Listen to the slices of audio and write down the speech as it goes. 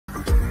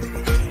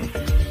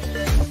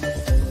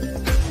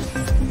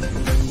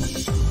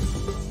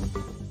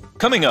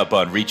Coming up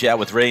on Reach Out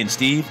with Ray and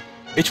Steve,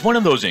 it's one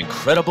of those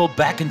incredible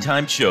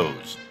back-in-time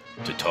shows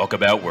to talk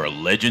about where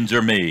legends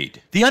are made.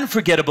 The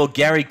unforgettable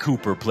Gary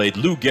Cooper played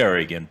Lou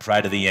Gehrig in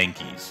Pride of the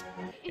Yankees,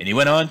 and he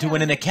went on to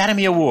win an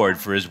Academy Award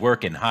for his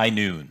work in High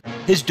Noon.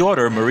 His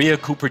daughter, Maria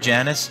Cooper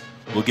Janis,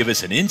 will give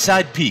us an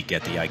inside peek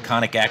at the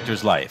iconic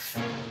actor's life.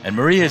 And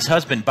Maria's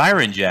husband,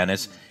 Byron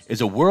Janis,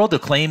 is a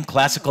world-acclaimed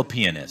classical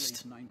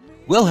pianist.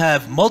 We'll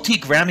have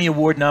multi-Grammy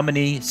Award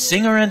nominee,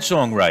 singer and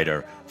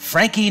songwriter,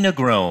 Frankie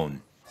Negron.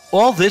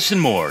 All this and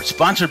more,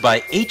 sponsored by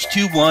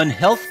H21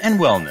 Health and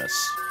Wellness.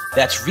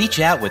 That's Reach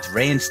Out with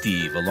Ray and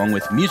Steve, along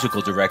with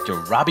musical director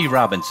Robbie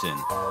Robinson.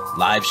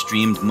 Live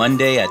streamed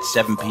Monday at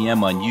 7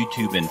 p.m. on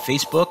YouTube and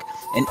Facebook,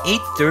 and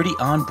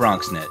 8:30 on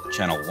BRONXNET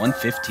Channel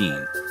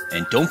 115.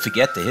 And don't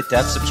forget to hit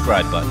that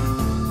subscribe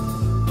button.